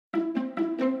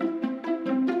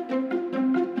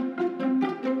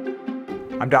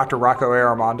I'm Dr. Rocco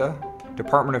Armonda,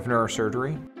 Department of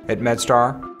Neurosurgery at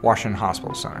MedStar, Washington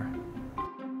Hospital Center.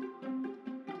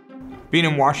 Being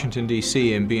in Washington,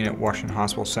 D.C. and being at Washington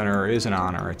Hospital Center is an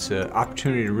honor. It's an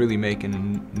opportunity to really make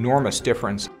an enormous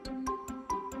difference.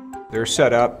 They're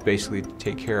set up basically to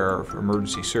take care of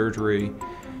emergency surgery,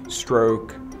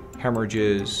 stroke,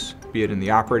 hemorrhages, be it in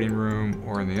the operating room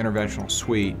or in the interventional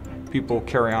suite. People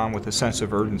carry on with a sense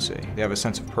of urgency. They have a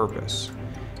sense of purpose.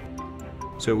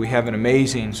 So we have an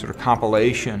amazing sort of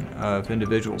compilation of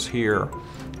individuals here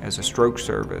as a stroke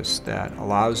service that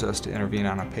allows us to intervene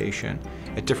on a patient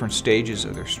at different stages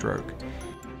of their stroke.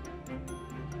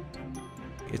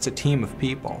 It's a team of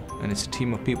people, and it's a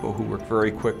team of people who work very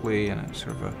quickly in a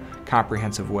sort of a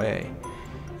comprehensive way.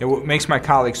 And what makes my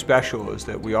colleagues special is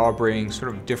that we all bring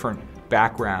sort of different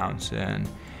backgrounds and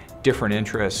different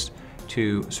interests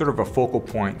to sort of a focal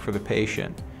point for the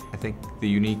patient. I think the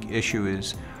unique issue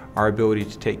is our ability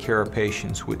to take care of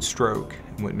patients with stroke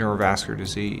and with neurovascular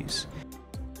disease.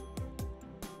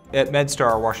 At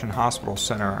MedStar Washington Hospital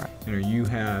Center, you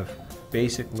have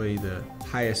basically the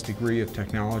highest degree of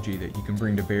technology that you can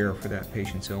bring to bear for that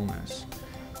patient's illness.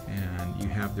 And you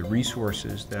have the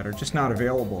resources that are just not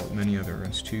available at many other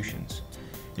institutions.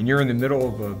 And you're in the middle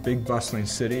of a big bustling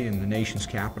city in the nation's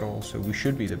capital, so we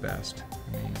should be the best.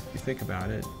 I mean, if you think about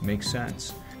it, it makes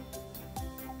sense.